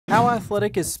How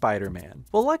athletic is Spider-Man?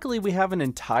 Well, luckily we have an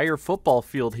entire football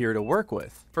field here to work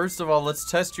with. First of all,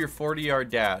 let's test your 40-yard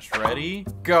dash. Ready?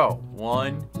 Go.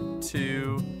 1,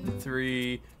 2,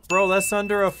 3. Bro, that's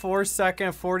under a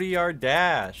 4-second 40-yard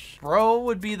dash. Bro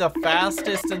would be the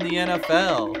fastest in the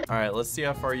NFL. All right, let's see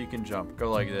how far you can jump. Go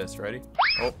like this. Ready?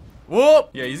 Oh.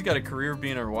 Whoop! Yeah, he's got a career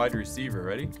being a wide receiver.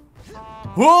 Ready?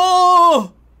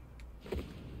 Whoa!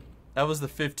 That was the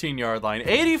 15-yard line.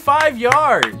 85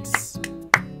 yards!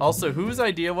 Also, whose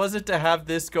idea was it to have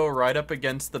this go right up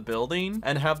against the building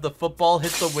and have the football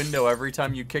hit the window every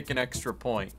time you kick an extra point?